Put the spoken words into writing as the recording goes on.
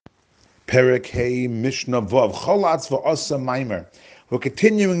Perek Hey Mishnah Vav Cholatz v'Asa Maimer. We're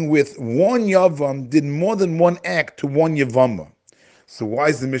continuing with one Yavam did more than one act to one Yavama. So why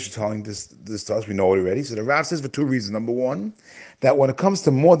is the Mishnah telling this to us? We know it already. So the Rav says for two reasons. Number one, that when it comes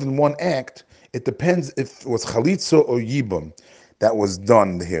to more than one act, it depends if it was Chalitza or Yibam that was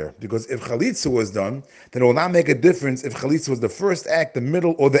done here. Because if Chalitza was done, then it will not make a difference if Chalitza was the first act, the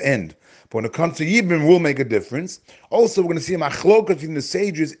middle, or the end. But when it comes to Yibam, it will make a difference. Also, we're going to see a machlokas between the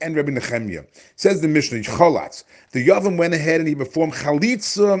sages and Rabbi Nechemia. Says the Mishnah, Cholatz. The Yavam went ahead and he performed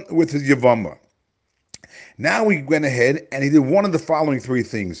Chalitza with his Yavama. Now he went ahead and he did one of the following three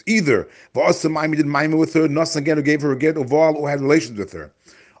things. Either V'asamayim, he did Maimah with her, Nas again, who gave her a get, or Baal, who had relations with her.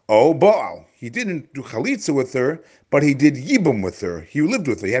 Oh, Baal, he didn't do Chalitza with her, but he did Yibam with her. He lived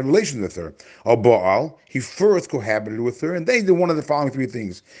with her, he had relations with her. Oh, Baal, he first cohabited with her, and they did one of the following three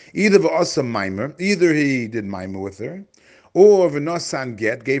things. Either V'asamayim, either he did Maimah with her, or V'nasan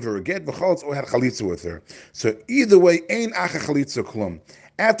get, gave her a get, V'chaltz, or had Chalitza with her. So either way, Ein Acha Chalitza Klum.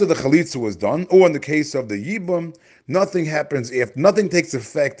 After the Chalitza was done, or in the case of the Yibam, nothing happens if nothing takes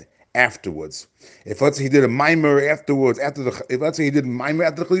effect afterwards. If let's say he did a Maimer afterwards, if let's say he did a Maimer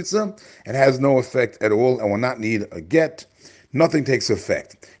after the Chalitza, it has no effect at all and will not need a get, nothing takes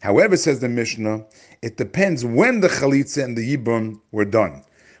effect. However, says the Mishnah, it depends when the Chalitza and the Yibam were done.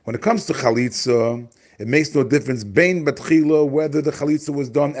 When it comes to Chalitza, it makes no difference, Bein Batchila, whether the Chalitza was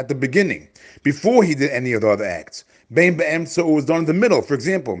done at the beginning, before he did any of the other acts. Bein Be'emtza, it was done in the middle. For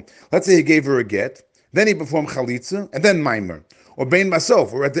example, let's say he gave her a get, then he performed Chalitza, and then Maimer. Or Bein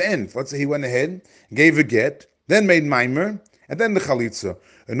Masof, or at the end. Let's say he went ahead, gave a get, then made Maimer, and then the Chalitza.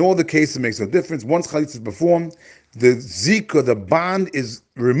 In all the cases, it makes no difference. Once Chalitza is performed, the Zika, the bond, is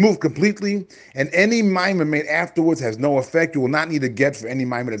removed completely, and any Maimer made afterwards has no effect. You will not need a get for any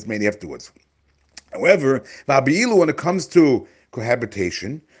Maimer that's made afterwards. However, when it comes to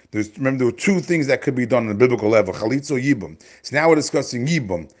cohabitation, remember there were two things that could be done on a biblical level, Chalitza or Yibam. So now we're discussing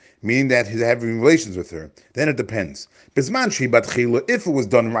Yibam, meaning that he's having relations with her. Then it depends. Bisman Shi Batchila, if it was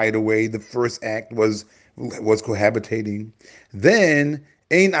done right away, the first act was cohabitating, then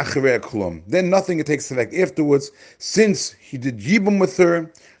Ein Acharei Klum. Then nothing takes effect afterwards. Since he did Yibam with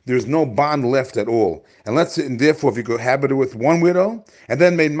her, there's no bond left at all. And therefore, if he cohabited with one widow and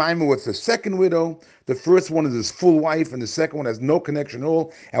then made Maimah with the second widow, the first one is his full wife and the second one has no connection at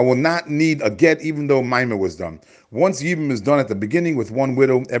all and will not need a get even though Maimah was done. Once Yibam is done at the beginning with one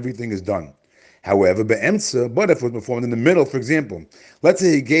widow, everything is done. However, Be'emtza, but if it was performed in the middle, for example, let's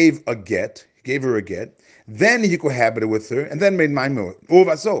say he gave her a get, then he cohabited with her and then made Maimah, or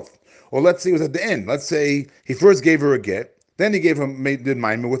Vasof. Or let's say it was at the end. Let's say he first gave her a get, then he did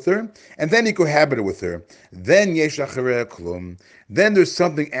Maimah with her, and then he cohabited with her. Then Yesh Acharei Klum. Then there's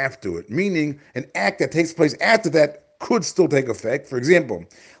something after it, meaning an act that takes place after that could still take effect. For example,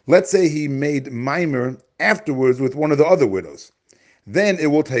 let's say he made Maimer afterwards with one of the other widows. Then it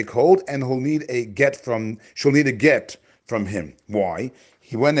will take hold, and she'll need a get from him. Why?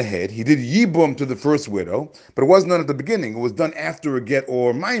 He went ahead, he did Yibum to the first widow, but it wasn't done at the beginning. It was done after a get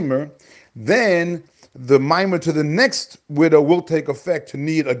or Maimer. Then the Maimer to the next widow will take effect to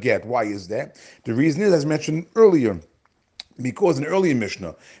need a get. Why is that? The reason is, as mentioned earlier, because in earlier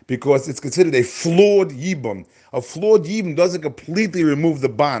Mishnah, because it's considered a flawed Yibum. A flawed Yibum doesn't completely remove the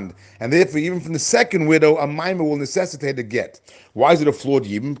bond, and therefore even from the second widow, a Maimer will necessitate a get. Why is it a flawed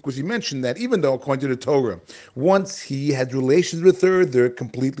Yibum? Because he mentioned that even though according to the Torah, once he had relations with her, they're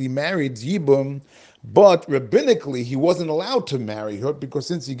completely married, Yibum, but rabbinically, he wasn't allowed to marry her because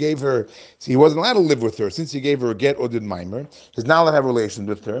since he wasn't allowed to live with her. Since he gave her a get or did Maimer, he's not allowed to have relations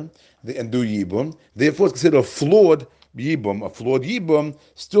with her and do Yibum. Therefore, it's considered a flawed Yibum. A flawed Yibum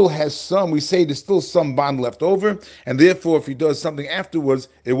still has there's still some bond left over, and therefore, if he does something afterwards,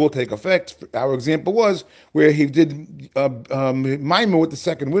 it will take effect. Our example was where he did Maimer with the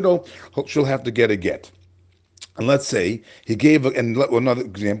second widow, she'll have to get a get. And let's say he gave another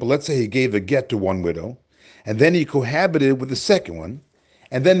example. Let's say he gave a get to one widow, and then he cohabited with the second one,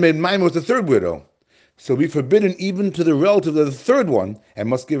 and then made Maimah with the third widow. So be forbidden even to the relative of the third one, and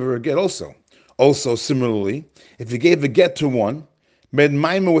must give her a get also. Also, similarly, if he gave a get to one, made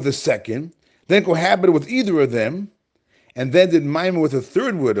Maimah with the second, then cohabited with either of them, and then did Maimah with a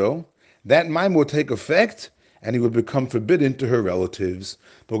third widow, that Maimah will take effect, and he would become forbidden to her relatives.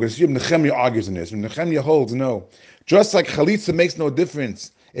 But we're going to see if Nechemia argues in this. And Nechemia holds, no. Just like Chalitza makes no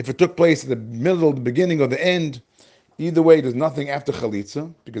difference if it took place at the middle, the beginning, or the end, either way, there's nothing after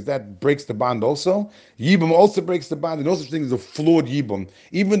Chalitza, because that breaks the bond also. Yibum also breaks the bond, and no such thing as a flawed Yibum,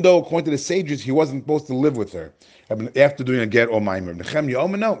 even though, according to the sages, he wasn't supposed to live with her after doing a get or Maimer.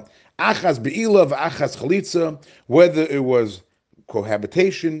 Nechemia, no. Achas be'ilah v'achas Chalitza, whether it was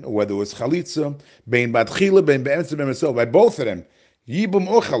cohabitation, or whether it was chalitza, bein batchila, bein be'emetza, bein mesov, by both of them, yibum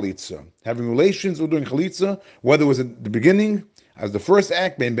or chalitza, having relations or doing chalitza, whether it was at the beginning, as the first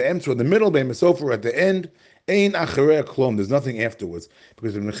act, bein be'emetza, or the middle, bein mesov, or at the end, ein acharei klom, there's nothing afterwards.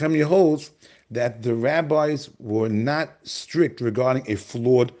 Because Ibn Nechemia holds that the rabbis were not strict regarding a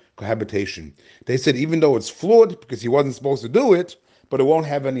flawed cohabitation. They said even though it's flawed, because he wasn't supposed to do it, but it won't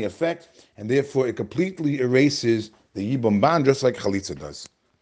have any effect, and therefore it completely erases the Yibum Ban, just like Chalitza does.